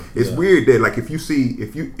It's weird that like if you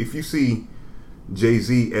see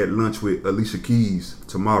Jay-Z at lunch with Alicia Keys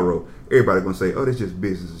tomorrow, everybody gonna say, "Oh, that's just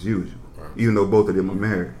business as usual," even though both of them are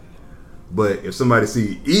married. But if somebody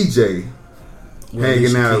see EJ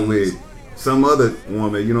hanging out with some other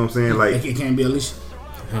woman, you know what I'm saying? Like it can't be Alicia.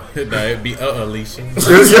 No, it'd be Alicia.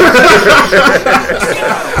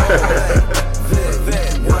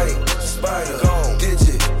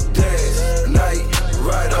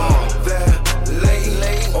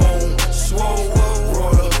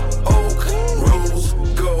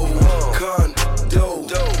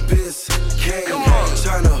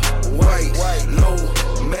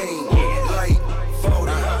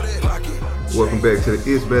 Welcome back to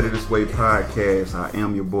the It's Better This Way podcast. I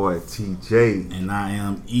am your boy TJ. And I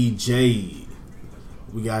am EJ.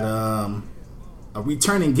 We got a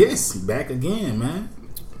returning guest back again, man.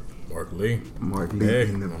 Mark Lee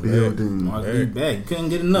in the building. Mark Lee back. Couldn't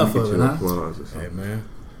get enough of it, huh? Hey, man.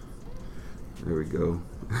 There we go.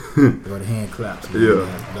 Or the hand claps. Man. Yeah.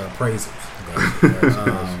 The appraisals.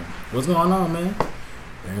 What's going on, man?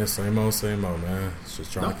 Man, same old, man.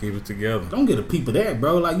 Just trying to keep it together. Don't get a peep of that,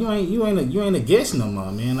 bro. Like you ain't a guest no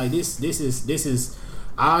more, man. Like this is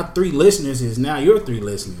our 3 listeners is now your 3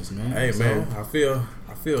 listeners, man. Hey, so, man, I feel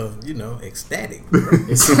ecstatic.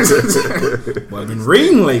 Well, I've been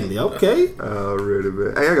reading lately. Okay. Already,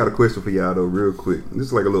 man. Hey, I got a question for y'all though, real quick. This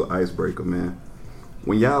is like a little icebreaker, man.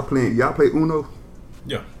 When y'all play Uno?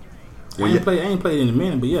 Yeah. I ain't played in a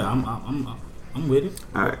minute, but yeah, I'm with it.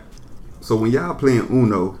 All right. So when y'all playing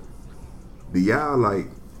Uno, do y'all like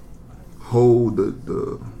hold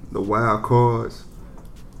the wild cards,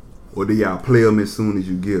 or do y'all play them as soon as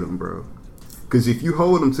you get them, bro? Because if you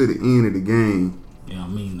hold them to the end of the game, yeah, I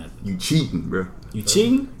mean nothing. You cheating, bro. You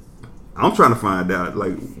cheating? I'm trying to find out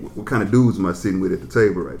like what kind of dudes am I sitting with at the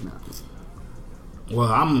table right now.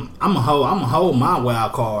 Well, I'm a hold my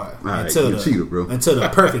wild card until the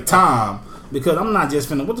perfect time. Because I'm not just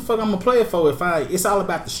finna. What the fuck I'm gonna play it for? It's all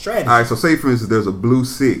about the strategy. All right. So say for instance, there's a blue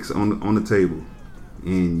 6 on the table,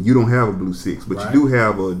 and you don't have a blue 6, but you do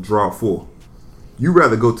have a draw 4. You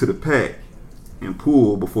rather go to the pack and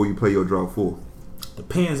pull before you play your draw 4.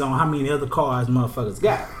 Depends on how many other cards motherfuckers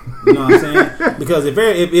got. You know what I'm saying? Because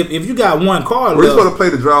if you got one card, you're supposed to play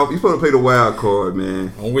the draw. You're supposed to play the wild card,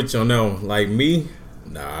 man. I'm with you on that one. Like me,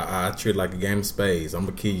 I treat it like a game of spades. I'm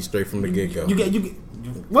gonna kill you straight from the get go. You get.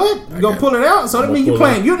 What? You gonna pull it out? So that mean you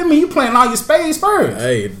playing? You mean you playing all your spades first?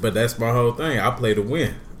 Hey, but that's my whole thing. I play to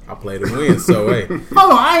win. So hey,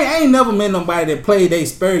 hold on. I ain't never met nobody that played they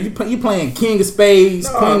spades. You playing king of spades,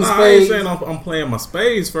 queen of spades. I ain't saying I'm playing my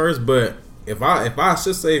spades first, but if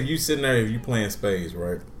you sitting there, if you playing spades,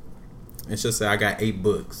 right? And just say I got 8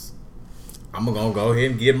 books, I'm gonna go ahead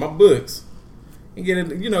and get my books and get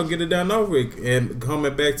it done over with. And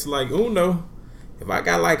coming back to like Uno, if I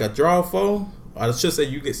got like a draw 4. I should say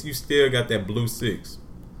you still got that blue 6.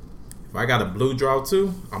 If I got a blue draw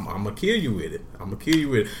 2, I'm gonna kill you with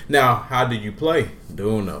it. Now, how do you play the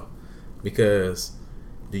Uno? Because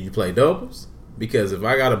do you play doubles? Because if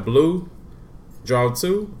I got a blue draw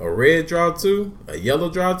 2, a red draw 2, a yellow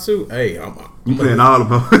draw 2, hey, I'm playing all of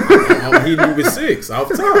them. I'm hitting you with 6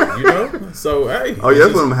 off top, you know. So hey, oh yeah,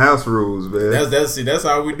 that's one of them house rules, man. That's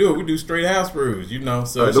how we do it. We do straight house rules, you know.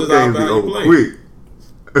 So it's those just all games about how you play. Quick.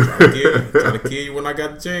 Try to kill you when I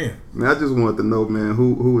got the chance. Man, I just wanted to know, man,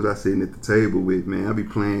 who was I sitting at the table with, man? I be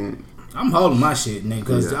playing. I'm holding my shit, nigga,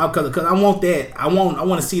 because I want that. I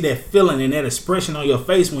want to see that feeling and that expression on your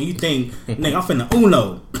face when you think, nigga, I'm finna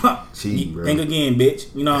Uno. Cheating, bro. Think again, bitch.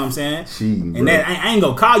 You know what I'm saying? Cheating, and that I ain't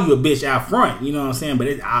gonna call you a bitch out front. You know what I'm saying?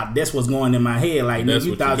 But that's what's going in my head. Like, nigga,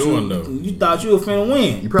 you thought you were finna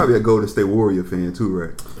win. You probably a Golden State Warrior fan too,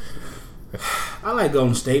 right? I like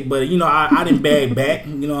Golden State, but I didn't bag back.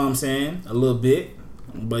 You know what I'm saying? A little bit,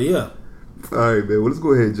 but yeah. All right, man. Well, let's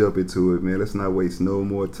go ahead and jump into it, man. Let's not waste no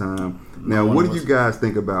more time. Now, what do you guys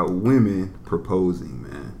think about women proposing,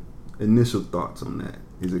 man? Initial thoughts on that?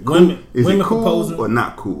 Is it cool? Women cool proposing or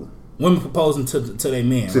not cool? Women proposing to their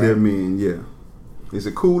men. To their men, yeah. Is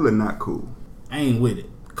it cool or not cool? I ain't with it,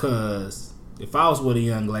 cause if I was with a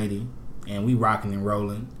young lady and we rocking and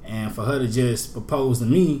rolling, and for her to just propose to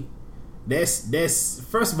me. That's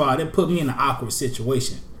first of all, that put me in an awkward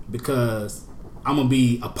situation because I'm gonna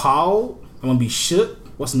be appalled. I'm gonna be shook.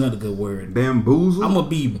 What's another good word? Bamboozled. I'm gonna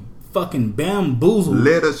be fucking bamboozled.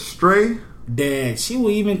 Led astray. That she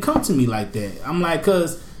will even come to me like that. I'm like,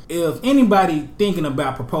 cause if anybody thinking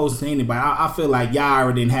about proposing to anybody, I feel like y'all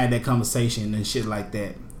already had that conversation and shit like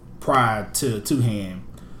that prior to him.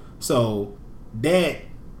 So that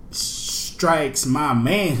strikes my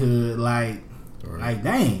manhood like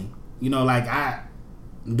dang. You know, like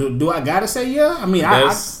do I gotta say yeah? I mean,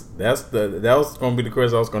 That was going to be the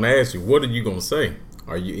question I was going to ask you. What are you going to say?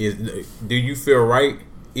 Do you feel right,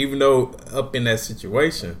 even though up in that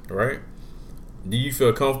situation, right? Do you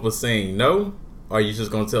feel comfortable saying no, or are you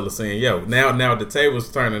just going to tell her saying, yo, now the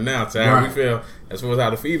table's turning now to how we feel as far as how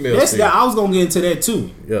the females feel? I was going to get into that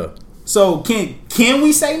too. Yeah. So can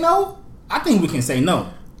we say no? I think we can say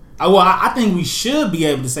no. I think we should be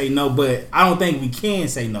able to say no, but I don't think we can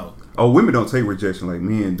say no. Oh, women don't take rejection like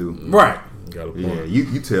men do. Right. Yeah,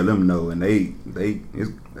 you tell them no, and they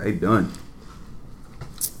done.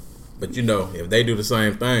 But if they do the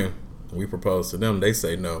same thing, we propose to them, they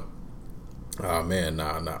say no. Oh man,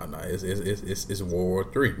 nah. It's World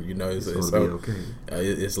War III. It's so, okay.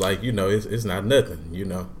 It's like it's not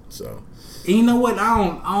nothing. So. And you know what?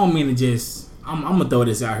 I don't mean to just. I'm gonna throw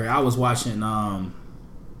this out here. I was watching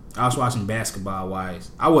Basketball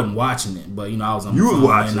Wives. I wasn't watching it, but I was on. You was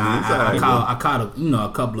watching it. I caught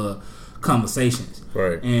a couple of conversations.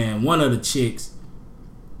 Right. And one of the chicks.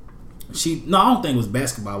 I don't think it was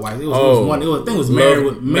Basketball Wives. It was Married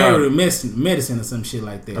with Medicine or some shit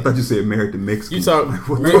like that. I thought you said Married to Mexicans. You talk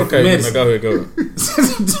okay? Medicine. Go ahead.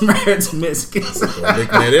 Married to Mexicans.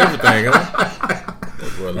 Looking at everything, huh?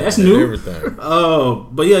 That's new. Everything.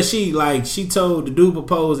 But yeah, she told the dude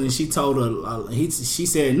proposed, and she told her she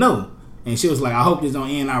said no, and she was like, "I hope this don't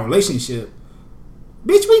end our relationship."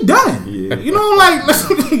 Bitch, we done. Yeah. You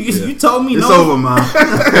told me it's no. It's over, man.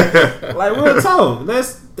 Like real talk.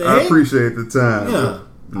 I appreciate the time. Yeah.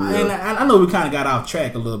 And I know we kind of got off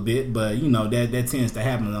track a little bit, but that tends to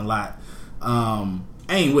happen a lot. I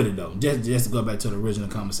ain't with it though. Just to go back to the original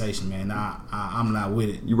conversation, man. I'm not with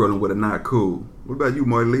it. You rolling with a not cool. What about you,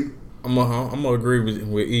 Marley? I'm gonna agree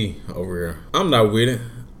with E over here. I'm not with it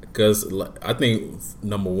because I think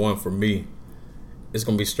number one for me, it's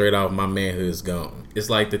gonna be straight off. My manhood is gone. It's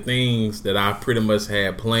like the things that I pretty much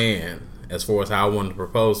had planned as far as how I wanted the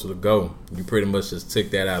proposal to go. You pretty much just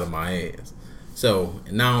took that out of my ass. So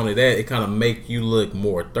not only that, it kind of make you look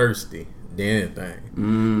more thirsty than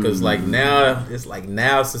anything. Because now it's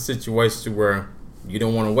a situation where you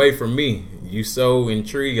don't want to wait for me. You so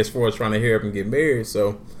intrigued as far as trying to hurry up and get married.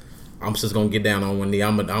 So I'm just gonna get down on one knee.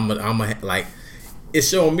 I'm like. It's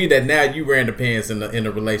showing me that now you wearing the pants in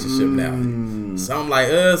the relationship now. So I'm like,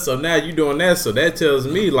 so now you doing that. So that tells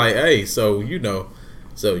me like, hey, so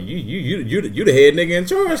so you the head nigga in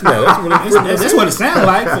charge now. That's what it sounds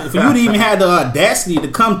like. For you to even have the audacity to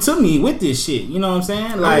come to me with this shit, you know what I'm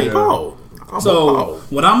saying? Like,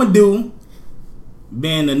 what I'm gonna do,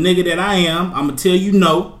 being the nigga that I am, I'm gonna tell you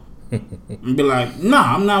no, and be like,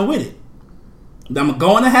 nah, I'm not with it. Then I'm gonna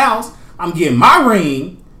go in the house. I'm getting my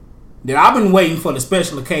ring that I've been waiting for the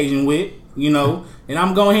special occasion with, and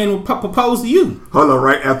I'm going ahead and propose to you. Hold on,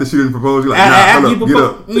 right after she didn't propose, you're like, get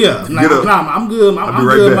up. Yeah, get up. Nah, I'm good. I'm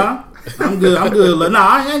good, man. I'm good, love. Nah,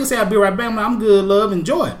 I ain't gonna say I'll be right back, man. I'm good, love.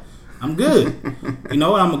 Enjoy. I'm good. I'm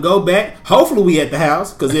gonna go back. Hopefully we at the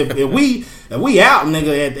house, because if we out,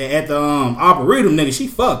 nigga, at the arboretum, nigga, she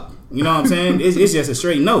fucked. You know what I'm saying? It's just a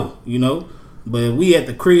straight no, But if we at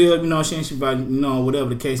the crib, she about, whatever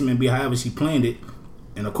the case may be, however she planned it.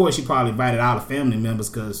 And of course, she probably invited all the family members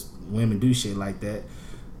because women do shit like that.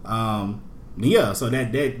 Yeah, so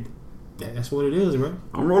that's what it is, right?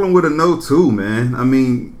 I'm rolling with a no too, man. I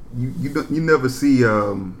mean, you never see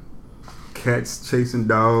cats chasing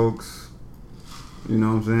dogs. You know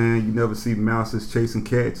what I'm saying? You never see mouses chasing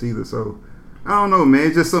cats either. So I don't know,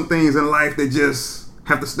 man. Just some things in life that just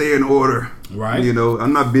have to stay in order, right?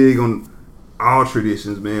 I'm not big on all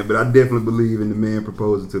traditions, man, but I definitely believe in the man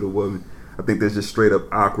proposing to the woman. I think that's just straight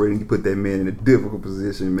up awkward, and you put that man in a difficult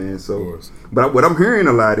position, man. So, but what I'm hearing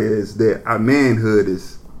a lot is that our manhood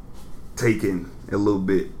is taking a little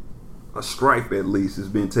bit, a stripe at least, has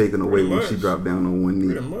been taken away when she dropped down on one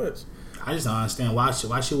knee. Pretty much. I just don't understand why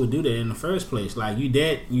she would do that in the first place. Like you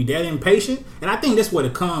that impatient, and I think that's what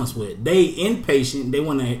it comes with. They impatient.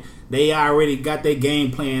 They already got their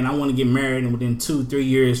game plan. I want to get married within 2-3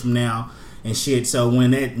 years from now and shit. So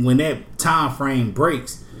when that time frame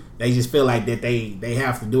breaks, they just feel like that they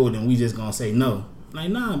have to do it, and we just gonna say no.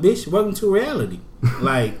 Like, nah, bitch, welcome to reality.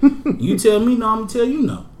 Like, you tell me no, I'm gonna tell you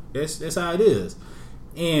no. That's how it is.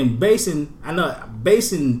 And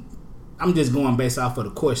I'm just going based off of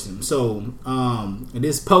the question. So,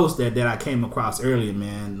 this post that I came across earlier,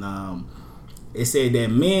 man, it said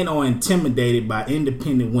that men are intimidated by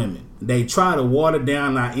independent women. They try to water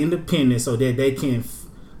down our independence so that they can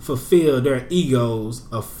fulfill their egos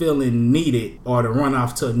of feeling needed or to run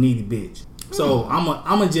off to a needy bitch. So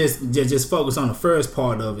I'm just focus on the first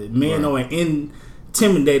part of it. Men are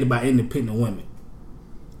intimidated by independent women.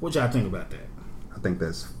 What y'all think about that? I think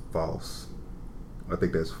that's false. I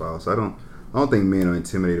I don't think men are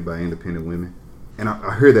intimidated by independent women, and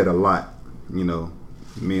I hear that a lot. You know,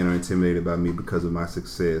 men are intimidated by me because of my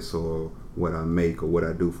success or what I make or what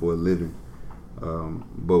I do for a living.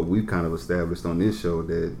 But we've kind of established on this show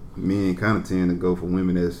that men kind of tend to go for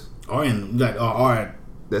women that's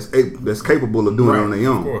capable of doing it on their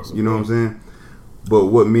own. Of course. What I'm saying? But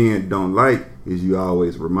what men don't like is you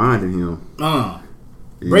always reminding him that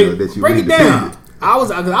you break it down. I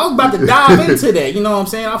was about to dive into that. You know what I'm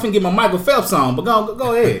saying? I finna get my Michael Phelps on, but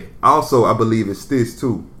go ahead. Also, I believe it's this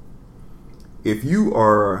too. If you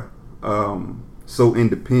are so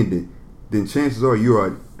independent, then chances are you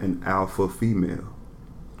are an alpha female.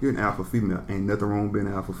 You're an alpha female. Ain't nothing wrong with being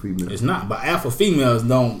an alpha female. It's not, but alpha females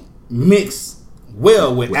don't mix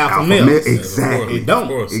well with alpha males. Exactly. It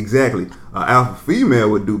don't. Exactly. An alpha female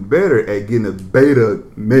would do better at getting a beta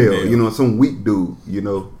male. Yeah. You know, some weak dude. You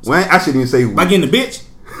know, well, I shouldn't even say weak. By getting a bitch.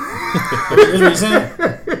 That's what you're saying.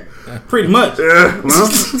 Pretty much. Yeah. Well,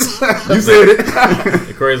 you said it.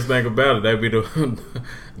 The crazy thing about it,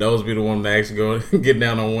 those be the ones that actually go get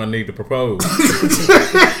down on one knee to propose.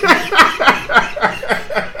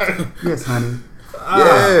 Yes, honey.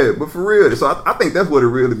 Yeah, but for real. So I think that's what it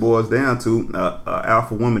really boils down to.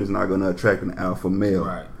 Alpha woman is not going to attract an alpha male.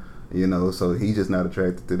 Right. You know, so he's just not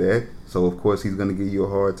attracted to that. So, of course, he's going to give you a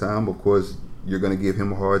hard time. Of course, you're going to give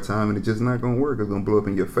him a hard time, and it's just not going to work. It's going to blow up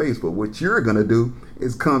in your face. But what you're going to do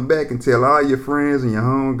is come back and tell all your friends and your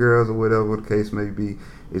homegirls or whatever the case may be,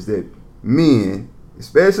 is that men,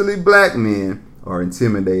 especially black men, are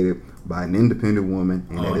intimidated by an independent woman,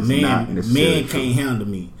 and that is not necessarily men can't handle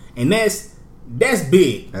me. And that's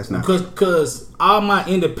big. That's not because all my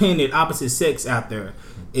independent opposite sex out there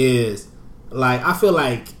is like, I feel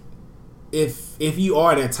like if you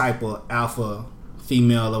are that type of alpha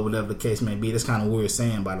female or whatever the case may be, that's kind of weird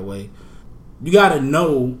saying, by the way. You gotta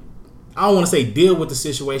know. I don't want to say deal with the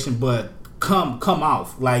situation, but come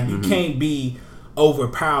off. Like, you can't be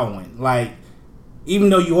overpowering. Like, even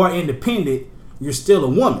though you are independent, you're still a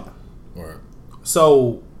woman. Right.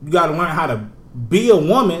 So you gotta learn how to be a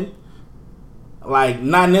woman. Like,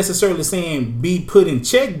 not necessarily saying be put in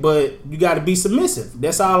check, but you got to be submissive.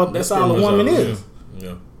 That's all a woman is.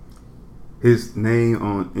 Yeah. His name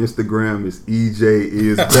on Instagram is EJ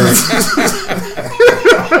is back.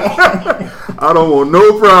 I don't want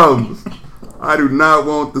no problems. I do not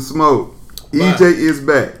want the smoke. But EJ is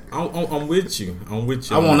back. I'm with you. I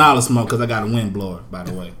want all the smoke because I got a wind blower, by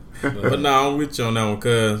the way. But no, I'm with you on that one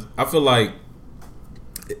because I feel like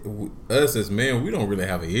us as men, we don't really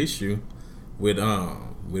have an issue with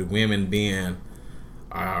women being,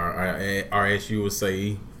 or as you would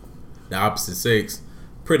say, the opposite sex,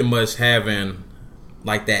 pretty much having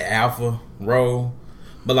like that alpha role.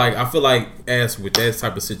 But like, I feel like as with that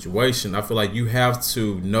type of situation, I feel like you have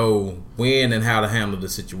to know when and how to handle the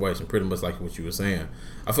situation. Pretty much like what you were saying.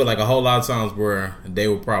 I feel like a whole lot of times where they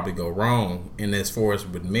will probably go wrong, and as far as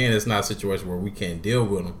with men, it's not a situation where we can't deal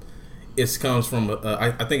with them. It comes from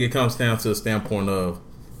I think it comes down to a standpoint of,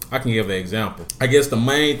 I can give an example. I guess the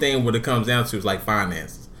main thing what it comes down to is like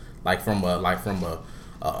finances, like from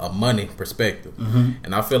a money perspective. Mm-hmm.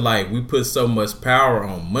 And I feel like we put so much power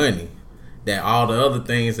on money that all the other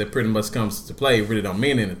things that pretty much comes to play really don't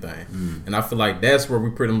mean anything. Mm. And I feel like that's where we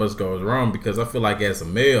pretty much goes wrong, because I feel like as a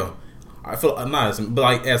male, but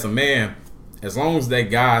like as a man, as long as that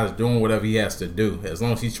guy is doing whatever he has to do, as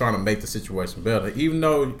long as he's trying to make the situation better, even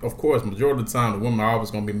though, of course, majority of the time the women are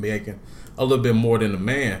always going to be making a little bit more than the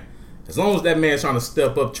man, as long as that man's trying to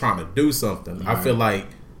step up, trying to do something, right. I feel like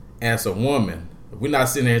as a woman, we're not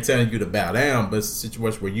sitting there telling you to bow down, but it's a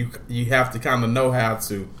situation where you have to kind of know how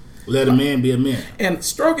to let a man be a man and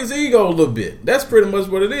stroke his ego a little bit. That's pretty much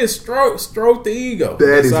what it is. Stroke the ego.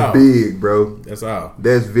 That's big, bro. That's all.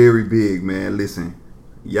 That's very big, man. Listen,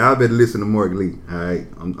 y'all better listen to Mark Lee. All right,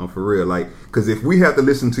 I'm for real. Like, because if we have to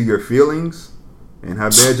listen to your feelings and how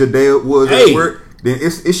bad your day was at work, then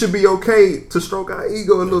it should be okay to stroke our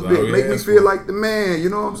ego a little bit. Make me feel like the man. You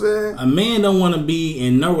know what I'm saying? A man don't want to be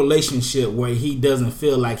in no relationship where he doesn't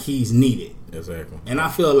feel like he's needed. Exactly. And I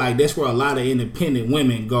feel like that's where a lot of independent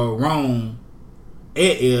women go wrong.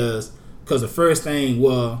 It is because the first thing,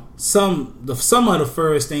 some of the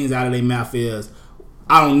first things out of their mouth is,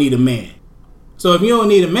 I don't need a man. So if you don't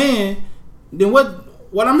need a man, then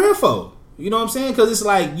what I'm here for? You know what I'm saying? Because it's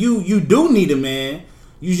like you do need a man.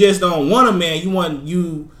 You just don't want a man.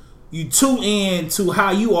 You too into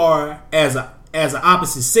how you are as an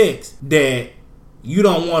opposite sex that you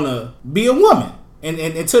don't want to be a woman and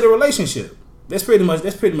into the relationship. That's pretty much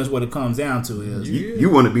what it comes down to. Is you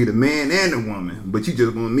want to be the man and the woman, but you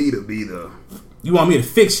just want me to be the. You want me to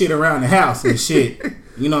fix shit around the house and shit.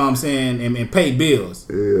 You know what I'm saying? And pay bills.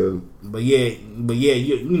 Yeah. But yeah,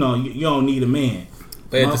 you don't need a man.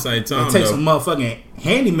 But at the same time, take some motherfucking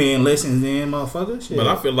handyman lessons, then, motherfucker. Shit. But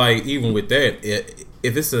I feel like even with that,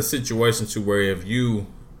 if it's a situation to where if you,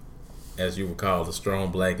 as you would call a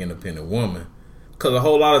strong black independent woman, because a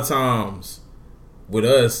whole lot of times with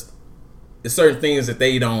us, it's certain things that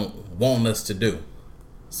they don't want us to do.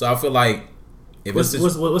 So I feel like if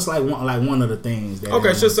what's like one of the things that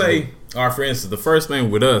okay, just say, all right, for instance, the first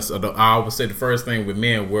thing with us, I would say the first thing with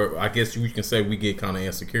men, where I guess you can say we get kind of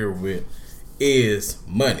insecure with, is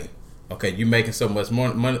money. Okay, you making so much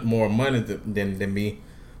more money than me,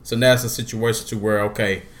 so now it's a situation to where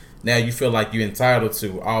okay, now you feel like you're entitled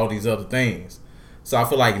to all these other things. So I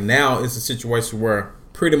feel like now it's a situation where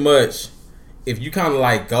pretty much if you kind of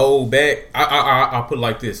like go back, I put it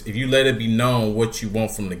like this: if you let it be known what you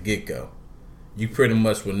want from the get go, you pretty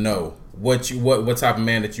much will know what type of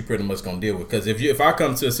man that you pretty much gonna deal with. Because if I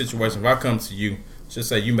come to a situation, if I come to you, just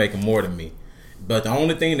say you making more than me. But the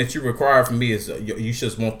only thing that you require from me is you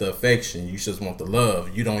just want the affection. You just want the love.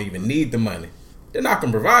 You don't even need the money. Then I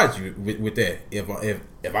can provide you with that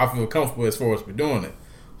if I feel comfortable as far as we're doing it.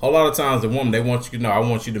 A whole lot of times the woman, they want you to know, I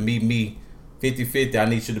want you to meet me 50-50. I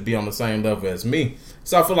need you to be on the same level as me.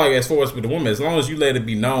 So I feel like as far as with the woman, as long as you let it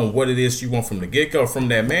be known what it is you want from the get-go from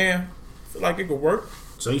that man, I feel like it could work.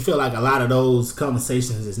 So you feel like a lot of those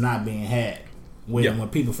conversations is not being had when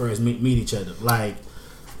people first meet each other. Like,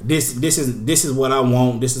 This is what I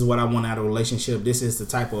want. This is what I want out of a relationship. This is the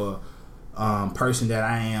type of person that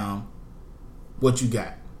I am. What you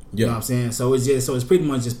got? You know what I'm saying? So it's pretty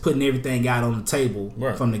much just putting everything out on the table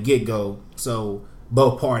from the get go. So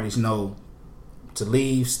both parties know to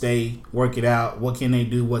leave, stay, work it out. What can they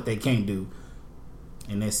do? What they can't do,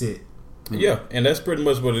 and that's it. Yeah, and that's pretty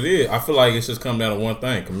much what it is. I feel like it's just come down to one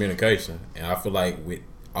thing: communication. And I feel like with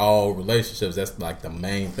all relationships, that's like the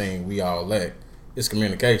main thing we all lack. It's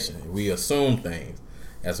communication. We assume things.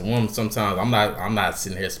 As a woman, sometimes I'm not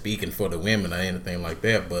sitting here speaking for the women or anything like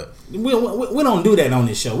that. But we don't do that on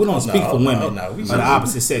this show. We don't speak for women or the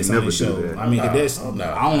opposite sex on this show. I mean, that's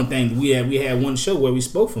the only thing we had one show where we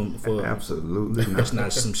spoke for absolutely. That's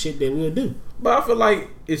not some shit that we'll do. But I feel like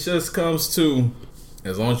it just comes to,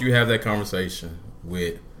 as long as you have that conversation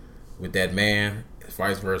with that man,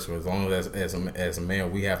 vice versa. As long as a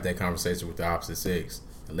man, we have that conversation with the opposite sex.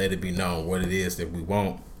 Let it be known what it is that we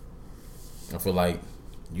want. I feel like,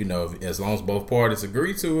 as long as both parties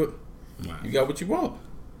agree to it, you got what you want.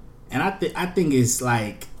 And I think it's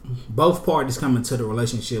like both parties come into the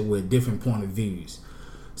relationship with different point of views.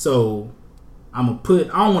 So I don't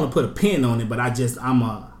want to put a pin on it, but I'm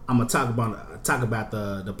gonna talk about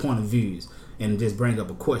the point of views and just bring up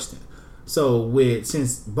a question. So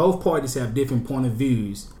since both parties have different point of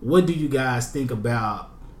views, what do you guys think about?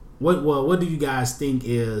 What do you guys think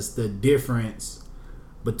is the difference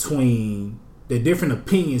between the different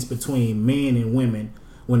opinions between men and women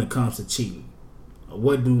when it comes to cheating?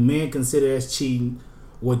 What do men consider as cheating?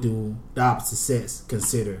 What do the opposite sex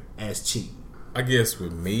consider as cheating? I guess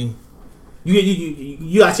with me,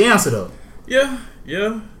 you got your answer though. Yeah.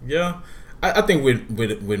 I think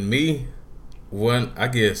with me, one, I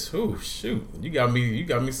guess. Oh shoot, you got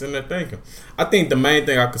me sitting there thinking. I think the main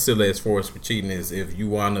thing I consider as far as for cheating is if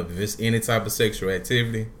it's any type of sexual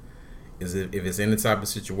activity, if it's any type of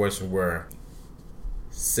situation where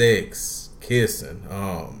sex, kissing,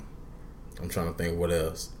 I'm trying to think what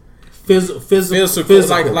else. Physical,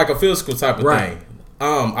 like a physical type of thing.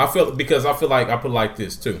 I feel like I put it like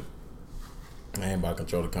this too. I ain't about to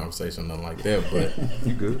control the conversation, nothing like that, but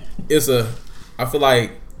you good. I feel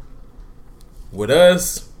like with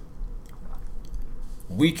us,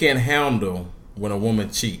 we can handle when a woman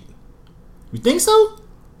cheat. You think so?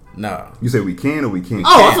 No. You say we can or we can't?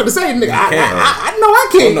 Oh, I'm finna say, nigga, I know I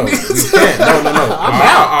can't. No, we can't. No.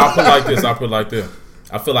 I'll put it like this.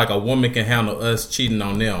 I feel like a woman can handle us cheating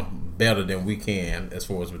on them better than we can as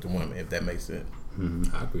far as with the women, if that makes sense.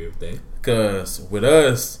 Mm-hmm. I agree with that. Because with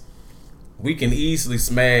us, we can easily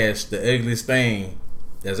smash the ugliest thing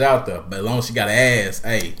that's out there, but as long as she got an ass,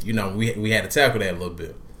 hey, we had to tackle that a little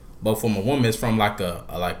bit. But from a woman, it's from like a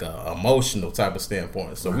emotional type of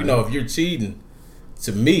standpoint. So we know if you're cheating,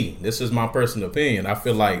 to me, this is my personal opinion, I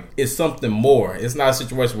feel like it's something more. It's not a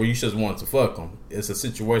situation where you just wanted to fuck them. It's a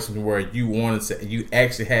situation where you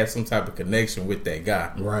actually had some type of connection with that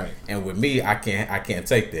guy. Right. And with me, I can't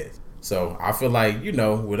take that. So I feel like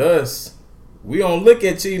with us, we don't look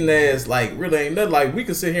at cheating as like really ain't nothing. Like we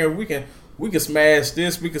can sit here and we can smash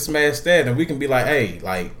this, we can smash that, and we can be like, hey,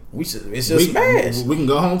 like it's just smash. We can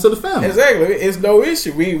go home to the family. Exactly, it's no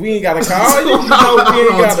issue. We ain't gotta call you.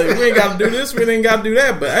 We ain't gotta do this. We ain't gotta do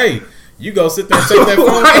that. But hey, You go sit there and take that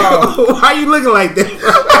phone call. Why you looking like that?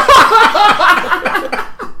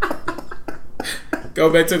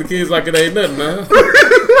 Go back to the kids like it ain't nothing, man.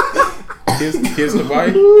 Kiss the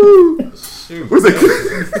wife. Shoot. What's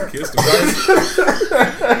that? Kiss the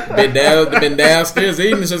wife. Been downstairs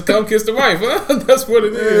eating and just come kiss the wife, huh? That's what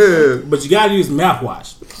it is. Yeah, But you gotta use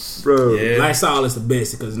mouthwash. bro. Yeah. Lysol is the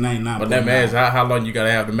best because it ain't not. But that man, how long you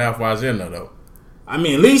gotta have the mouthwash in there though? I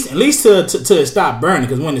mean, at least till it stop burning.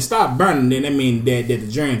 Because when it stop burning, then that means that the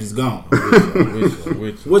germs is gone.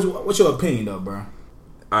 What's your opinion though, bro?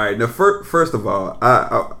 All right. Now, first of all,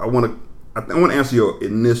 I want to answer your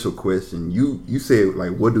initial question. You said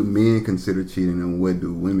like, what do men consider cheating and what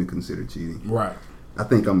do women consider cheating? Right. I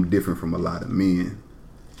think I'm different from a lot of men.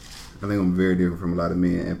 I think I'm very different from a lot of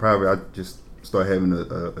men, and probably I just started having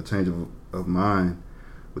a change of mind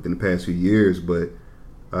within the past few years. But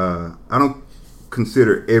I don't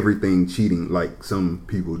consider everything cheating like some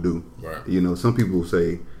people do. Right. You know, some people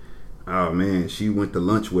say, "Oh man, she went to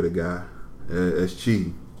lunch with a guy. That's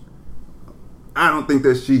cheating." I don't think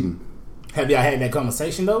that's cheating. Have y'all had that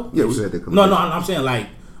conversation though? Yeah, we had that conversation. No, I'm saying like,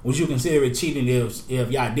 would you consider it cheating if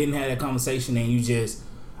y'all didn't have that conversation and you just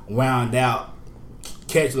wound out,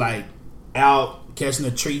 catching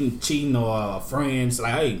a cheating or friends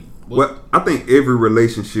like, hey. Well, I think every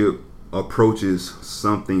relationship approaches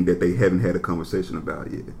something that they haven't had a conversation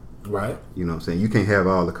about yet. Right. You know what I'm saying? You can't have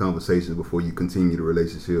all the conversations before you continue the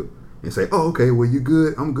relationship and say, "Oh, okay, well, you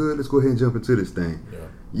good? I'm good. Let's go ahead and jump into this thing." Yeah.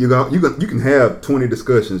 You can have 20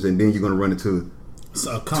 discussions and then you're gonna run into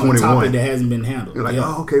a topic that hasn't been handled. You're like,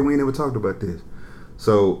 "Oh, okay, we ain't never talked about this."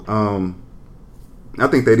 So, I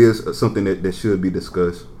think that is something that should be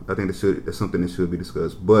discussed. I think that's something that should be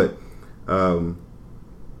discussed. But I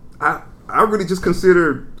really just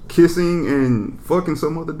consider kissing and fucking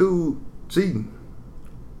some other dude cheating.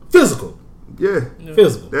 Physical. Yeah.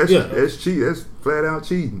 Physical. That's cheating. That's flat out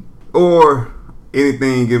cheating. Or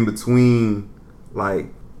anything in between.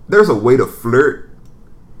 Like, there's a way to flirt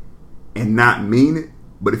and not mean it.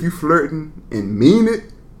 But if you flirting and mean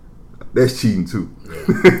it, that's cheating too.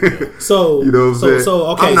 Yeah. So you know what I'm saying? So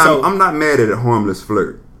okay. I'm not mad at a harmless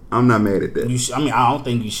flirt. I'm not mad at that. I don't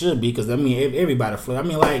think you should be because everybody flirt. I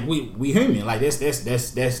mean, like we human. Like that's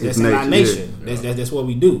in our nature. Yeah. That's what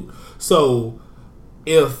we do. So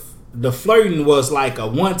if the flirting was like a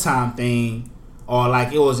one time thing, or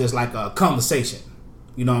like it was just like a conversation,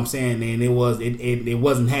 you know what I'm saying? And it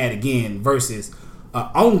wasn't had again versus an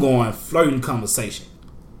ongoing flirting conversation.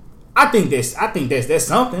 I think that's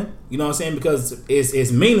something. You know what I'm saying? Because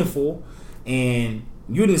it's meaningful, and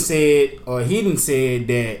you didn't say it or he didn't say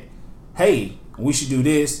that, hey, we should do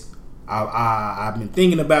this. I've been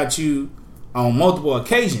thinking about you on multiple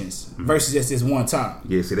occasions versus just this one time.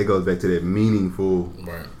 Yeah, see, that goes back to that meaningful,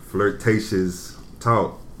 flirtatious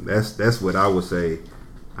talk. That's what I would say.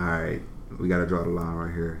 All right, we got to draw the line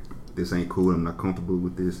right here. This ain't cool. I'm not comfortable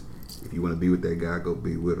with this. If you want to be with that guy, go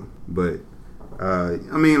be with him. But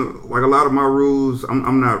I mean, like a lot of my rules,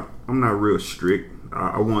 I'm not real strict.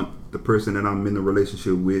 I want the person that I'm in a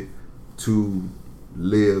relationship with to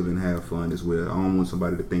live and have fun as well. I don't want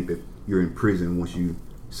somebody to think that you're in prison once you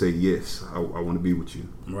say yes, I want to be with you.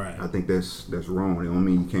 Right. I think that's wrong. It don't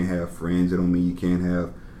mean you can't have friends. It don't mean you can't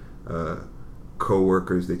have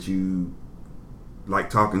co-workers that you like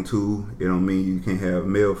talking to. It don't mean you can't have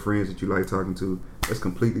male friends that you like talking to. That's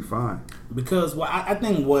completely fine. Because I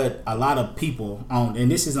think what a lot of people and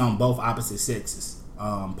this is on both opposite sexes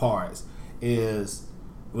parts, is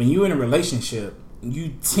when you're in a relationship,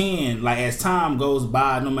 you tend, like, as time goes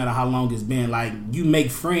by, no matter how long it's been, like, you make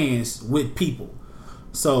friends with people.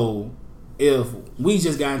 So if we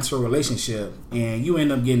just got into a relationship and you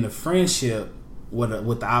end up getting a friendship with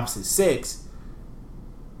the opposite sex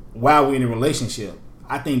while we're in a relationship,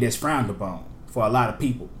 I think that's frowned upon for a lot of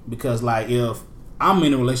people. Because, like, if I'm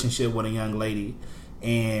in a relationship with a young lady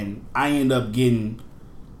and I end up getting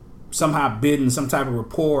somehow building some type of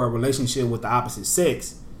rapport or relationship with the opposite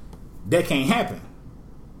sex, that can't happen.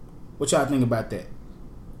 What y'all think about that?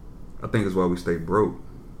 I think it's why we stay broke.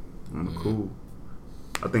 Cool.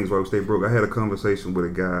 I think it's why we stay broke. I had a conversation with a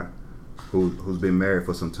guy who's been married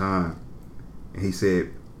for some time, and he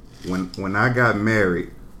said, when I got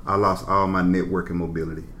married, I lost all my networking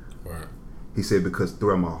mobility. Right. He said, because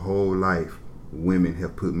throughout my whole life, women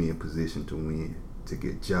have put me in position to win, to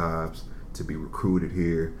get jobs, to be recruited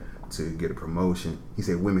here, to get a promotion. He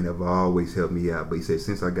said women have always helped me out, but he said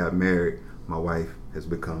since I got married, my wife has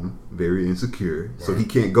become very insecure. Right. So he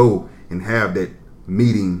can't go and have that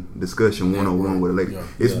meeting discussion one-on-one with a lady. Yeah.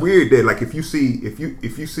 It's weird that, like, if you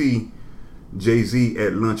see Jay-Z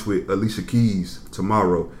at lunch with Alicia Keys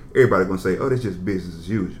tomorrow, everybody gonna say, "Oh, that's just business as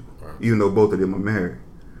usual." Right. even though both of them are married.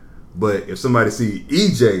 But if somebody see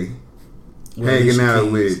EJ hanging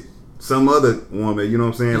out with some other woman, you know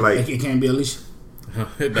what I'm saying? Like it can't be Alicia. No,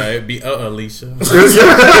 it'd be Alicia.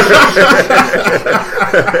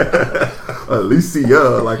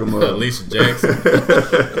 Alicia, like a mother. Alicia Jackson.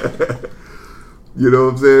 You know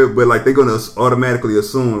what I'm saying? But like they're gonna automatically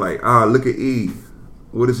assume like, look at E.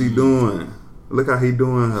 What is he doing? Look how he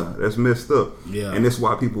doing her. That's messed up. Yeah. And that's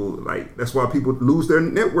why people lose their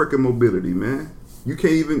networking mobility, man. You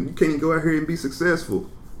can't even go out here and be successful.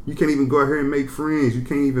 You can't even go out here and make friends. You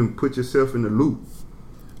can't even put yourself in the loop.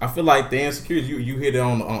 I feel like the insecurities, you hit it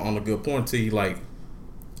on a good point, T. Like,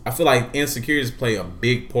 I feel like insecurities play a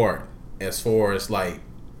big part as far as like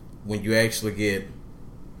when you actually get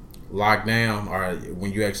locked down or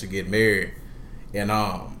when you actually get married, and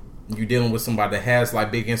you dealing with somebody that has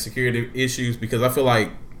like big insecurity issues, because I feel like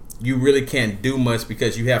you really can't do much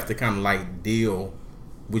because you have to kind of like deal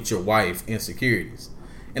with your wife insecurities,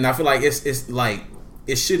 and I feel like it's like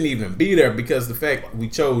it shouldn't even be there because the fact we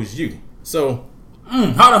chose you. So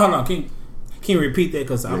hold on. Can you repeat that?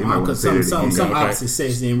 Because some opposite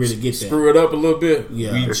sex didn't really get that. Screw it up a little bit.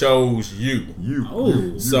 Yeah. We chose you.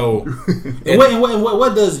 Oh, so and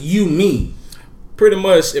what does you mean? Pretty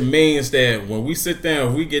much, it means that when we sit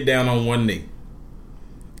down, we get down on one knee,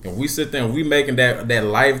 and we sit down, we making that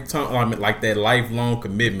lifetime, like that lifelong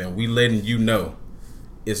commitment. We letting you know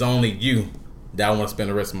it's only you that I want to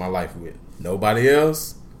spend the rest of my life with. Nobody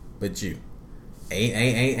else but you.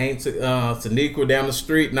 Ain't Taniqua down the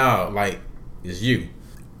street. No, like it's you.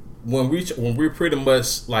 When we're pretty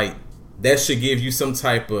much like that should give you some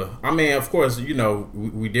type of. I mean, of course, you know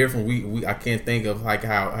we different. We I can't think of like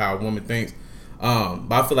how a woman thinks.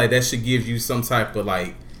 But I feel like that should give you some type of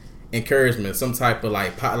like encouragement, some type of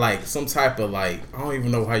like some type of like I don't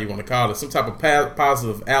even know how you want to call it, some type of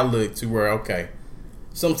positive outlook to where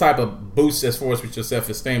some type of boost as far as with your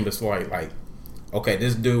self-esteem. It's like okay,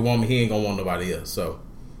 this dude want me, he ain't gonna want nobody else. So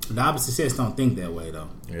the opposite sex don't think that way though.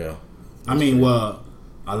 Yeah, I mean, well,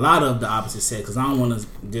 a lot of the opposite sex, because I don't want to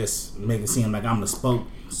just make it seem like I'm the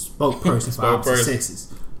spokesperson for opposite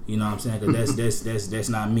sexes. You know what I'm saying? Because that's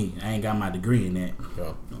not me. I ain't got my degree in that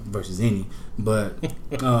versus any. But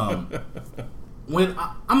when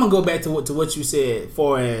I'm gonna go back to what you said, as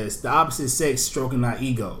far as the opposite sex stroking our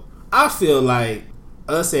ego. I feel like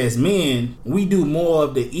us as men, we do more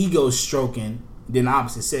of the ego stroking than the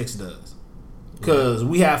opposite sex does, because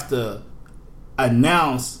we have to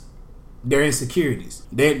announce their insecurities.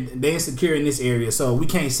 They're insecure in this area, so we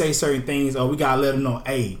can't say certain things, or we gotta let them know,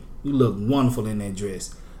 hey, you look wonderful in that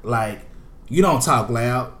dress. Like, you don't talk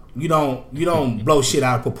loud. You don't blow shit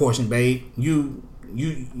out of proportion, babe. You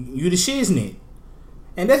the shiznit.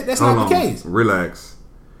 And that's not the case. Relax.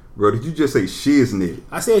 Bro, did you just say shiznit?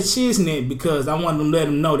 I said shiznit because I wanted to let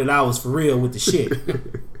them know that I was for real with the shit.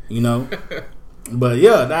 You know? But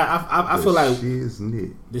yeah, I feel like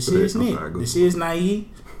shiznit. The shiznit. The shiz naive.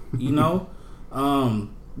 You know?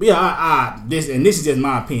 But yeah, this is just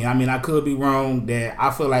my opinion. I mean, I could be wrong. That I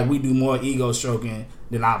feel like we do more ego stroking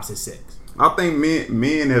than opposite sex. I think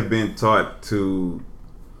men have been taught to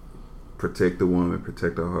protect the woman,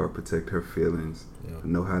 protect her heart, protect her feelings,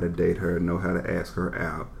 know how to date her, know how to ask her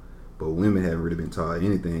out. But women haven't really been taught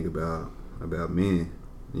anything about men,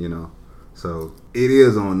 you know. So it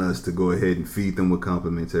is on us to go ahead and feed them with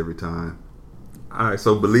compliments every time. Alright,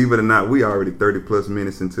 so believe it or not, we already 30 plus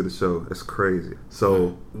minutes into the show. That's crazy.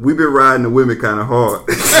 So we've been riding the women kind of hard.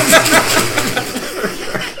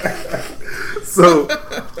 So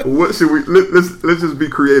what should we let's just be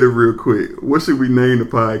creative real quick. What should we name the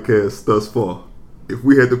podcast thus far? If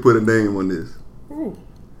we had to put a name on this. Ooh.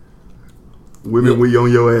 Women, we on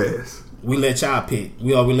your ass. We let y'all pick.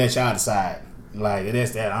 We let y'all decide. Like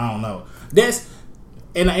that's that. I don't know.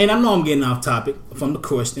 And I know I'm getting off topic from the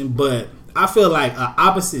question, but I feel like an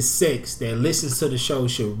opposite sex that listens to the show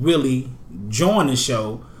should really join the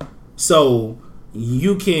show so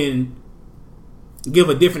you can give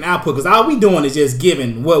a different output. Because all we doing is just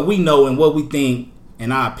giving what we know and what we think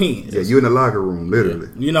and our opinions. Yeah, you in the locker room, literally.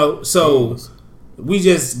 You know, so we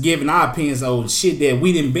just giving our opinions on shit that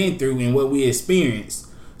we done been through and what we experienced.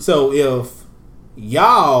 So if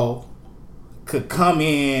y'all could come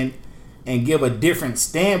in and give a different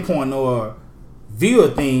standpoint or view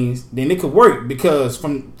of things, then it could work, because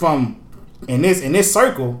from in this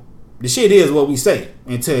circle, the shit is what we say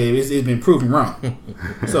until it's been proven wrong.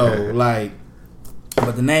 So like,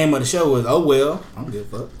 but the name of the show is Oh Well. I don't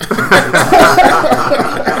give a fuck.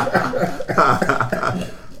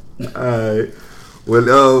 Alright.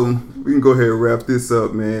 Well, we can go ahead and wrap this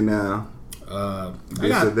up, man. Now, I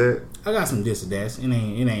got some this or that. It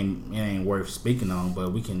ain't worth speaking on,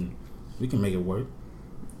 but we can We can make it work.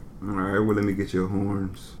 All right, well, let me get your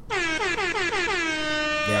horns. They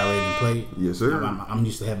already played? Yes, sir. I'm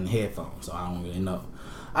used to having headphones, so I don't really know.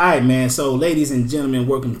 All right, man. So, ladies and gentlemen,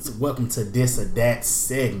 welcome to This or That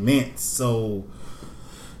segment. So,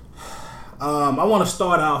 I want to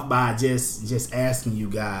start off by just asking you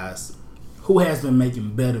guys, who has been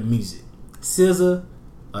making better music, SZA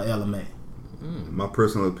or LMA? My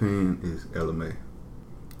personal opinion is LMA.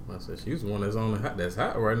 I said she's the one that's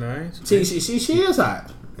hot right now, ain't she? She is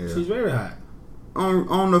hot. Yeah. She's very hot. I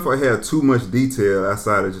don't know if I have too much detail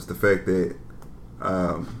outside of just the fact that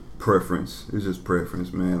preference. It's just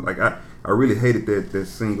preference, man. Like I really hated that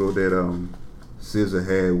single that SZA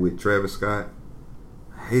had with Travis Scott.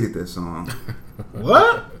 I hated that song.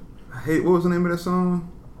 What? What was the name of that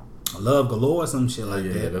song? Love Galore or some shit like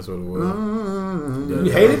that. Yeah, that's what it was.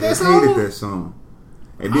 You hated that song? I hated that song.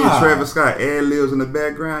 And then Travis Scott ad-libs in the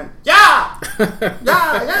background. Yeah!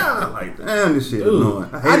 Like, damn, this shit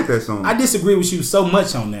annoying. I hated that song. I disagree with you so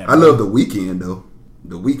much on that. I love The Weeknd, though.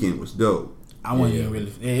 The Weeknd was dope. I wasn't even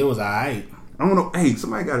really... Yeah, it was alright. I don't know. Hey,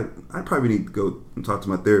 somebody got it. I probably need to go and talk to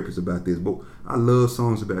my therapist about this, but I love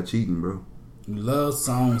songs about cheating, bro. You love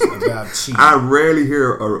songs about cheating. I rarely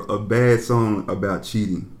hear a bad song about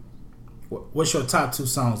cheating. What's your top 2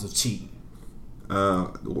 songs of cheating?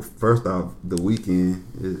 Well, first off, The Weeknd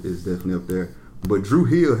is definitely up there. But Drew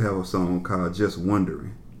Hill have a song called Just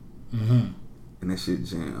Wondering. Mm-hmm. And that shit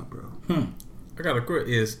jam, bro. I got a question.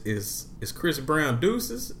 Is Chris Brown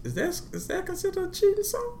Deuces? Is that considered a cheating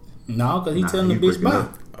song? No, because he telling the bitch bye.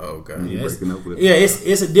 Oh, okay. Yeah, breaking up with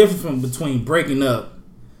it's a difference between breaking up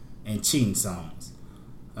and cheating songs.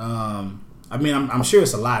 I mean, I'm sure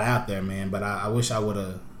it's a lot out there, man, but I wish I would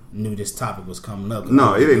have knew this topic was coming up.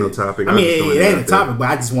 No, it ain't no topic. I mean, it ain't a topic, but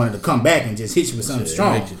I just wanted to come back and just hit you with something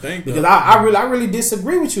strong. Makes you think, because I really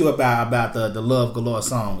disagree with you about the Love Galore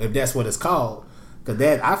song, if that's what it's called. Because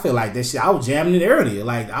I feel like that shit, I was jamming it earlier.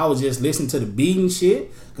 Like, I was just listening to the beat and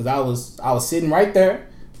shit, because I was sitting right there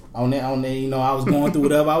on there, you know, I was going through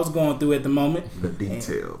whatever I was going through at the moment. The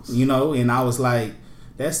details. And, you know, and I was like,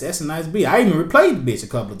 that's a nice beat. I even replayed the bitch a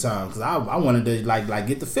couple of times, because I wanted to, like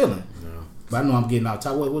get the feeling. But I know I'm getting off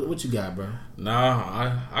top. What you got, bro?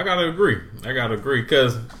 Nah, I gotta agree.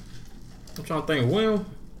 Because I'm trying to think when.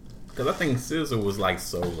 Because I think SZA was like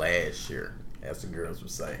so last year, as the girls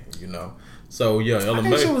would say, you know. So yeah, LMA. I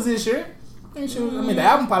think she was this year. I mean, the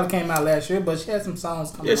album probably came out last year, but she had some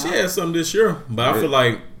songs coming out. Yeah, she had some this year. But I feel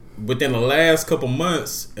like within the last couple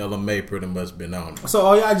months, LMA pretty much been on it. So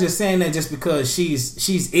are y'all just saying that just because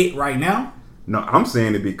she's it right now? No, I'm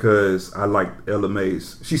saying it because I like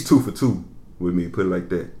LMA's. She's 2 for 2 with me, put it like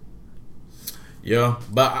that. Yeah,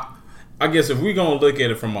 but I guess if we gonna look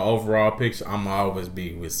at it from an overall picture, I'm gonna always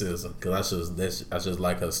be with SZA because I just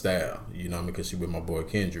like her style, you know, because she with my boy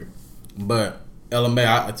Kendrick. But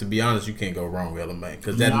LMA, to be honest, you can't go wrong with LMA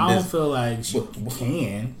because I don't feel like she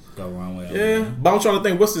can go wrong with LMA. Yeah, but I'm trying to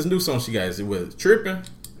think, what's this new song she got? Is it with Trippin'?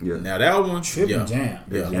 Yeah. Now that one, Trippin' Jam.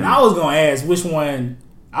 Yeah. And I was gonna ask which one.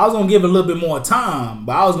 I was gonna give it a little bit more time,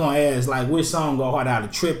 but I was gonna ask like which song go hard out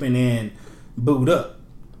of Trippin' and Boot Up.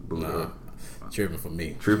 Tripping for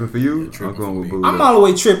me. Tripping for you? Yeah, I'm going with me. Boot I'm Up. all the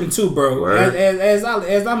way tripping too, bro. Word. As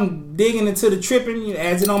I'm digging into the tripping, you know,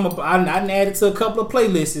 as it on my, I added to a couple of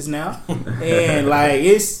playlists now, and like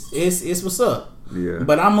it's what's up. Yeah.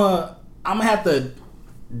 But I'm gonna have to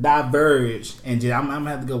diverge and just I'm gonna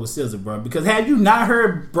have to go with SZA, bro. Because have you not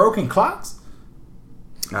heard Broken Clocks?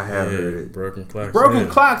 I have heard it. Broken Clocks. Broken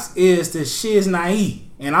Clocks is the Shiz Naive,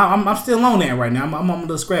 and I'm still on that right now. I'm on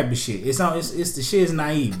the scrappy shit. It's the Shiz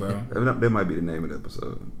Naive, bro. That might be the name of the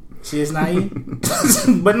episode. Shiz Naive,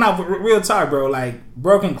 but no, real talk, bro. Like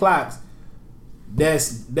Broken Clocks, they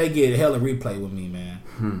get hella replay with me,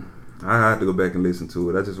 man. I have to go back and listen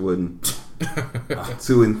to it. I just wasn't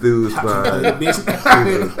too enthused by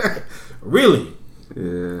it. Really?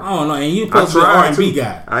 Yeah. I don't know. And you supposed to be an R&B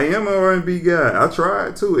guy. I am an R&B guy. I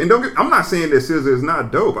tried too. And I'm not saying that SZA is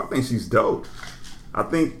not dope. I think she's dope. I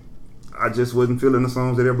think I just wasn't feeling the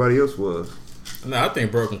songs that everybody else was. No, I think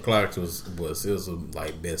Broken Clocks was SZA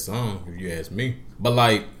like best song if you ask me. But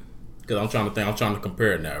like, because I'm trying to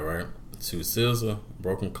compare it now, right? To SZA,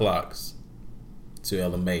 Broken Clocks, to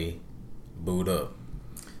LMA, Boot Up.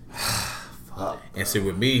 Fuck. And see,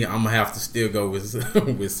 with me, I'm gonna have to still go with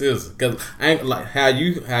SZA because I ain't like how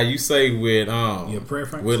you say with your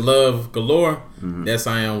preference with Love Galore. That's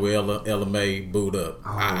how I am with LMA Boot Up.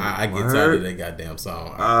 I get tired of that goddamn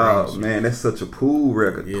song. Oh man, that's such a pool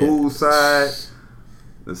record. Yeah. Poolside.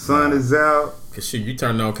 The sun is out. Cause shit, you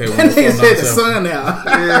turned on K1. That nigga said the sun out.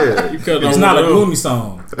 Yeah. You cut It's on not a one of them. gloomy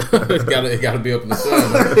song. it gotta be up in the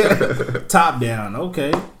sun. Top down.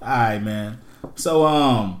 Okay. All right, man. So,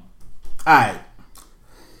 all right.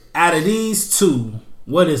 Out of these two,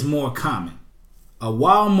 what is more common? A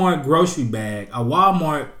Walmart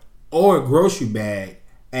or grocery bag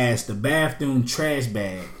as the bathroom trash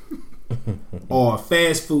bag, or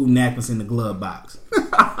fast food napkins in the glove box?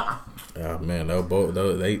 Oh man, they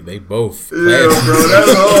both. Yeah, bro,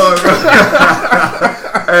 that's hard, bro.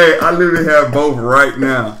 Hey, I literally have both right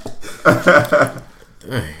now.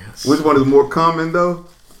 Dang. Which one is more common though?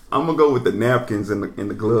 I'm gonna go with the napkins in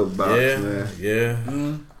the glove box, man. Yeah.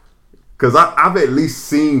 Cause I've at least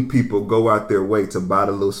seen people go out their way to buy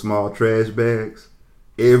the little small trash bags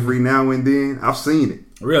every now and then. I've seen it.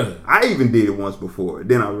 Really? I even did it once before.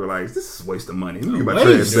 Then I realized this is a waste of money. Let me get my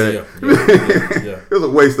waste. trash bag. Yeah. It was a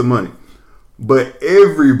waste of money. But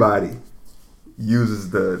everybody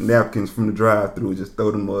uses the napkins from the drive-thru. Just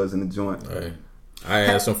throw the mugs in the joint. Hey, I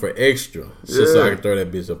asked them for extra just so I can throw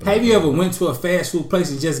that bitch up. Have you ever went to a fast food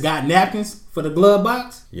place and just got napkins for the glove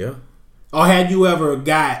box? Yeah. Or had you ever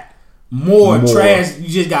got more trash? You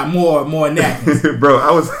just got more napkins. Bro,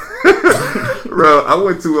 I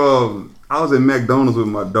was in McDonald's with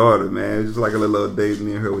my daughter, man. It was just like a little date.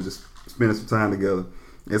 Me and her was just spending some time together.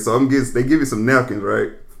 And so they give you some napkins,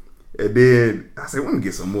 right? And then I said, let me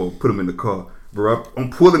get some more. Put them in the car. Bro, I'm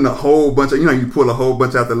pulling a whole bunch of, you pull a whole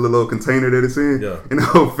bunch out the little container that it's in. Yeah. And it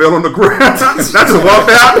fell on the ground. I just walked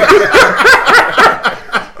out.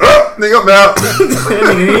 Nigga, I'm out.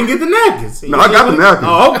 That nigga didn't get the napkins. No, I got the napkins.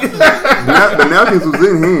 Oh, okay. The napkins was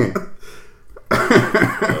in hand.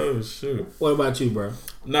 Oh shoot. What about you, bro?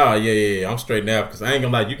 No, yeah. I'm straight now because I ain't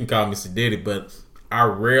gonna lie. You can call me Sadiddy, but I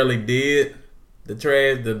rarely did the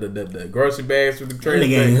trash, the grocery bags with the trash. That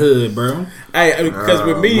nigga ain't hood, bro. Hey, because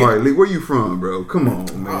with me, Mark Lee, where you from, bro? Come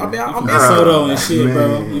on, man. I mean, I'm Soto and shit, man.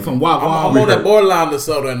 bro. You from Walk I'm on that borderline of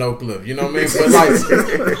DeSoto and Oak Cliff. You know what I mean? But like,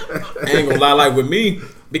 I ain't gonna lie, like with me,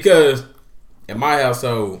 because in my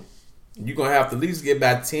household, you gonna have to at least get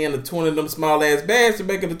about 10 to 20 of them small ass bags to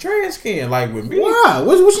make it a trash can. Like with me, Why?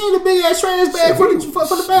 What you need a big ass trash bag for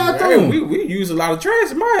the bathroom? hey, we use a lot of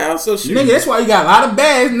trash in my house, so shit. Nigga, that's why you got a lot of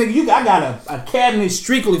bags, nigga. I got a cabinet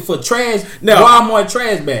strictly for trash. No. Walmart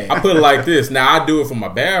trash bag. I put it like this. Now I do it for my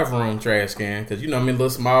bathroom trash can because you know what I mean, little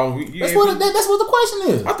small. That's what the question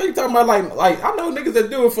is. I think you're talking about like I know niggas that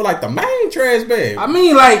do it for like the main trash bag. I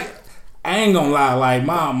mean, like, I ain't gonna lie, like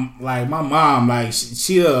my mom, like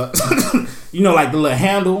she'll, like the little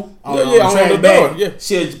handle on the trash bag. Yeah.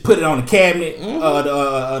 She'll put it on the cabinet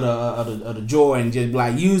of the drawer and just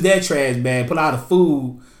like use that trash bag, put out the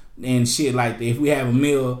food and shit. Like if we have a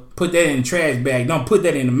meal, put that in the trash bag. Don't put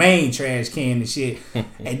that in the main trash can and shit.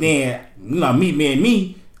 And then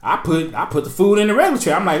me. I put the food in the regular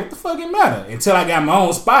tray. I'm like, what the fuck it matter? Until I got my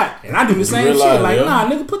own spot. And I do the same shit. Like, nah,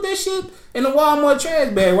 nigga, put that shit in the Walmart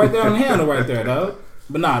trash bag right there on the handle right there, dog.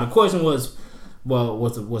 But nah, the question was, well,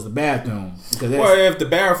 was the bathroom? Well, if the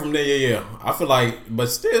bathroom there, yeah. I feel like, but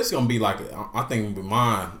still it's going to be like, I think with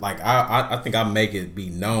mine, like, I think I make it be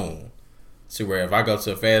known to where if I go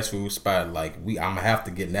to a fast food spot, like, I'm going to have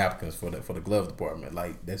to get napkins for the glove department.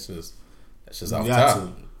 Like, that's just off top.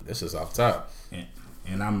 That's just off top. Yeah.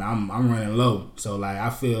 And I'm running low, so like I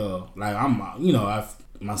feel like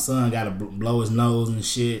my son got to blow his nose and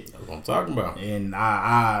shit. That's what I'm talking about. And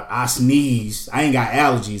I sneeze. I ain't got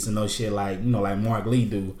allergies and no shit like like Mark Lee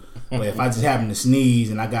do. But if I just happen to sneeze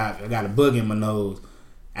and I got a bug in my nose,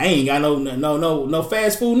 I ain't got no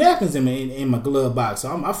fast food napkins in my glove box. So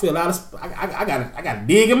I feel I got to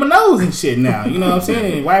dig in my nose and shit now. You know what I'm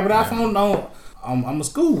saying? And wipe it off on. I'm a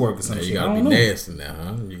school worker or some shit. You gotta be nasty now,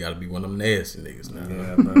 huh? You gotta be one of them nasty niggas now.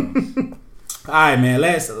 Yeah, bro. All right, man.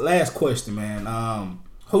 Last question, man.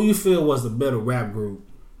 Who you feel was the better rap group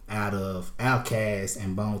out of Outkast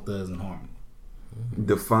and Bone Thugs and Harmony?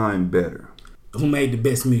 Define better. Who made the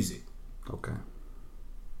best music? Okay.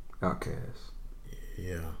 Outkast.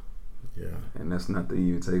 Yeah. And that's not to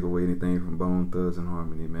even take away anything from Bone Thugs and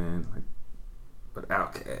Harmony, man. But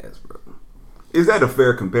Outkast, bro. Is that a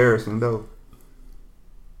fair comparison, though?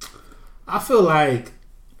 I feel like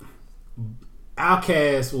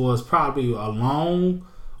Outkast was probably around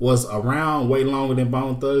way longer than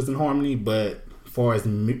Bone Thugs and Harmony, but as far as I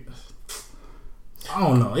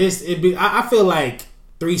don't know, I feel like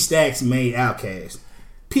 3 Stacks made Outkast.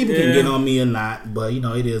 People can get on me or not, but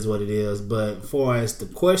it is what it is. But as far as the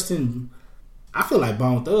question, I feel like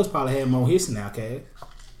Bone Thugs probably had more hits than Outkast.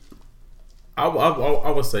 I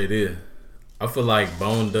would say this. I feel like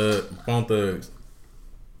Bone Thugs.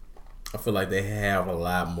 I feel like they have a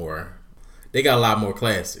lot more. they got a lot more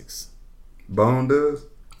classics. Bone does.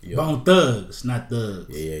 Yo. Bone Thugs, not Thugs.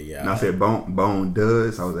 Yeah. And I said Bone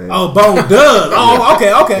does. I was asking. Oh, Bone does. Oh,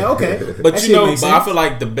 okay. But That you shit know, makes but I sense. feel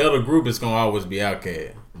like the better group is gonna always be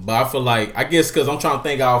Outkast. But I feel like, I guess because I'm trying to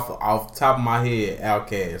think off the top of my head,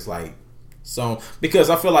 Outkast, like, so, because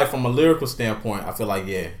I feel like from a lyrical standpoint, I feel like,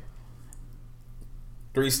 yeah,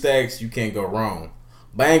 3 Stacks, you can't go wrong.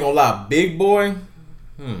 But I ain't gonna lie, Big Boy,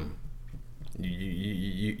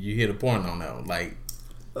 you hit a point on that one. Like,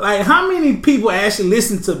 how many people actually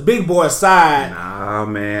listen to Big Boy's side? Nah,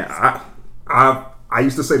 man. I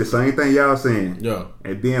used to say the same thing y'all saying. Yeah.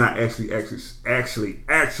 And then I actually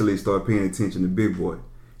started paying attention to Big Boy.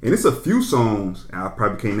 And it's a few songs, and I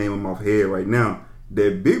probably can't name them off head right now,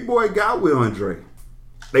 that Big Boy got with Andre.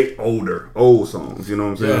 They old songs, you know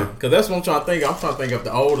what I'm saying? Yeah, because that's what I'm trying to think of. I'm trying to think of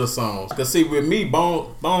the older songs. Because, see, with me,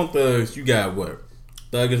 Bone Thugs, you got what?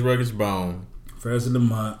 Thuggish Ruggish Bone. First of the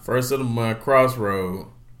month, Crossroad.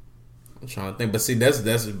 I'm trying to think, but see,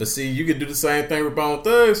 you can do the same thing with Bone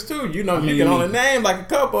Thugs too. You know, you can only name like a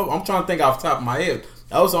couple of them. I'm trying to think off the top of my head.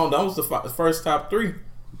 That was the first top 3.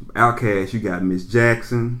 Outkast, you got Miss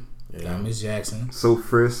Jackson. Yeah, Miss Jackson. So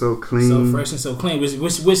Fresh, So Clean. So Fresh and So Clean, which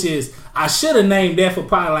is, I should have named that for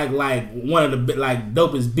probably like one of the like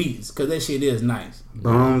dopest beats, because that shit is nice.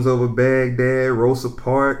 Bombs Over Baghdad, Rosa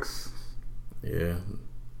Parks. Yeah,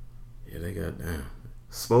 they got down.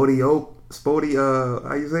 Spody, how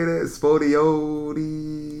you say that?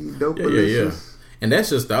 Spodiody, Dopalicious. Yeah. And that's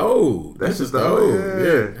just the old. That's just the old.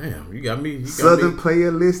 Yeah. Damn, you got me. Southern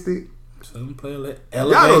Playalistic. Southern Playlist.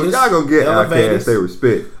 Y'all gonna get Outkast their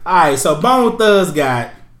respect. Alright, so Bone Thugs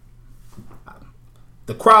got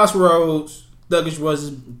the Crossroads, Thuggish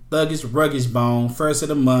Ruggish Bone, First of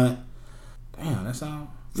the Month. Damn, that's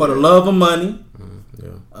all. For the Love of Money.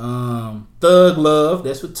 Thug Love,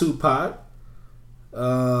 that's with Tupac.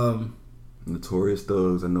 Notorious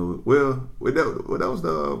Thugs, I know. Well, that was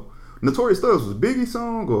the Notorious Thugs was Biggie's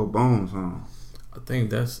song or a Bone song? I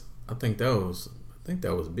think that was Biggie's song. I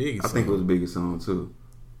think it was Biggie's song too.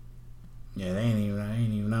 Yeah, they ain't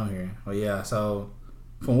even on here. Oh yeah, so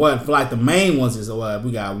from what for like the main ones is what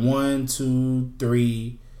we got 1, 2,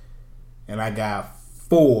 3, and I got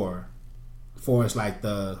 4. 4 is like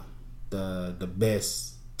the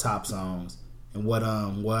best top songs. And what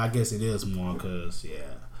well I guess it is more because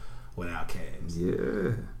with Outkast.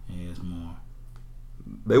 Yeah, it's more.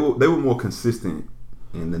 They were more consistent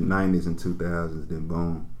in the 90s and 2000s than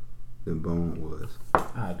Bone was.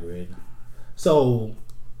 I agree. So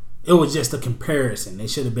it was just a comparison. It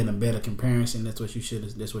should have been a better comparison. That's what you're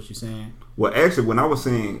saying. Well, actually, when I was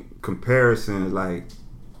saying comparison, like,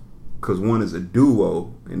 because one is a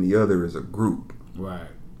duo and the other is a group. Right.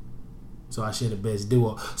 So I should have best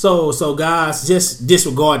duo. So guys, just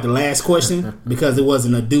disregard the last question because it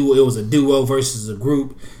wasn't a duo. It was a duo versus a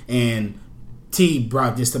group, and T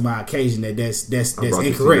brought this to my occasion. That's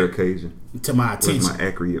incorrect. To your occasion. To my attention. Where's my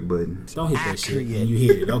accurate button? Don't hit that shit. And you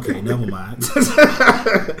hit it. Okay, never mind.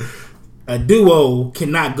 A duo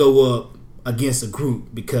cannot go up against a group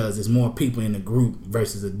because there's more people in the group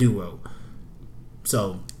versus a duo.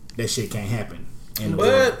 So that shit can't happen.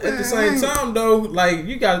 But at the same time, though, like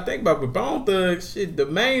you got to think about with Bone Thugs, shit. The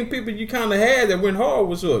main people you kind of had that went hard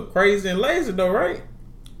was what, Crazy and Lazy, though, right?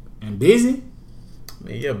 And Busy. I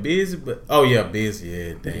mean, yeah, Busy, but Busy,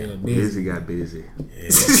 yeah, damn, Yeah, Busy got busy. yeah.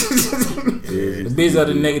 The Busy are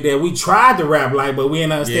the nigga that we tried to rap like, but we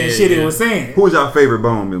didn't understand shit he was saying. Who was your favorite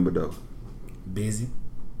Bone member though? Busy.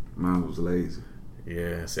 Mine was Lazy.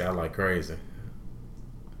 Yeah, see, I like Crazy.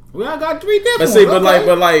 We all got 3 different But see, ones.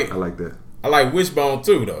 but like, I like that. I like Wishbone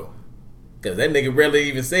too, though. Cause that nigga rarely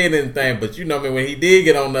even said anything, but you know what I mean. When he did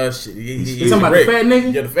get on the shit, You talking about the fat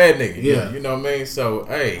nigga? Yeah, the fat nigga. Yeah. You know what I mean. So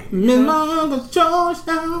hey, Miss Mama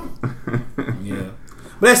Georgetown. Yeah,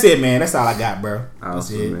 but that's it, man. That's all I got, bro. That's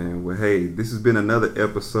Awesome, it. man. Well, hey, this has been another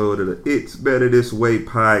episode of the It's Better This Way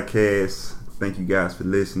podcast. Thank you guys for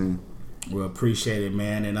listening. We appreciate it,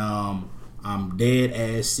 man. And I'm dead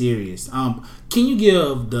ass serious. Can you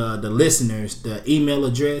give the listeners the email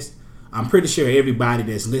address? I'm pretty sure everybody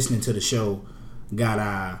that's listening to the show got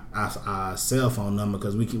our cell phone number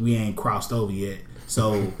because we ain't crossed over yet.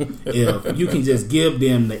 So if you can just give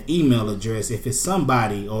them the email address, if it's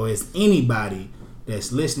somebody or it's anybody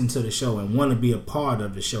that's listening to the show and want to be a part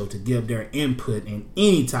of the show to give their input in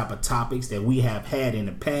any type of topics that we have had in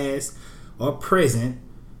the past or present,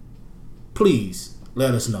 please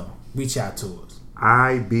let us know. Reach out to us.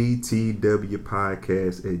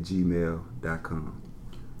 ibtwpodcast@gmail.com.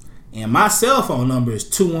 And my cell phone number is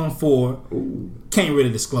 214. Can't really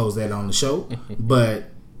disclose that on the show,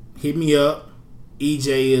 but hit me up.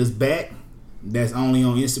 EJ is back. That's only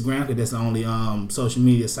on Instagram because that's the only social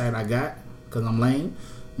media site I got because I'm lame.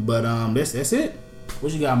 But that's it.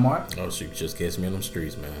 What you got, Mark? Oh, she just catch me in them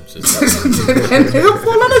streets, man. And he'll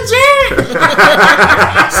pull on the jig.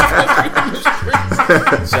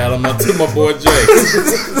 Shout out to my boy Jay.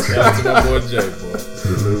 Shout out to my boy Jay, boy.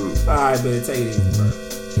 All right, baby, take it easy, bro.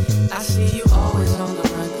 I see you always on the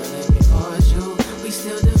run, girl, let me pause you. We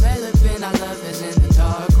still developing, our love is in the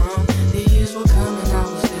dark room. The years will come and I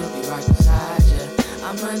will still be right beside you.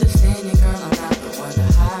 I'm understanding, girl, I'm not the one to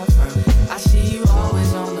hide from. I see you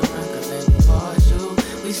always on the run, girl, let me pause you.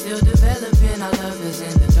 We still developing, our love is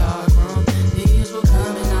in the dark room. The years will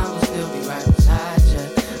come and I will still be right beside you.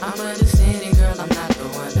 I'm understanding, girl, I'm not the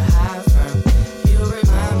one to hide from. You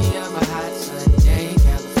remind me of a hot sunny day in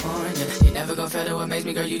California. You never gon' feel what makes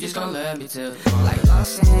me, girl, you just gon' love me too. Like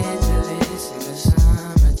Los Angeles in the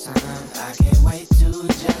summertime, I can't wait to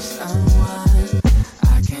just unwind.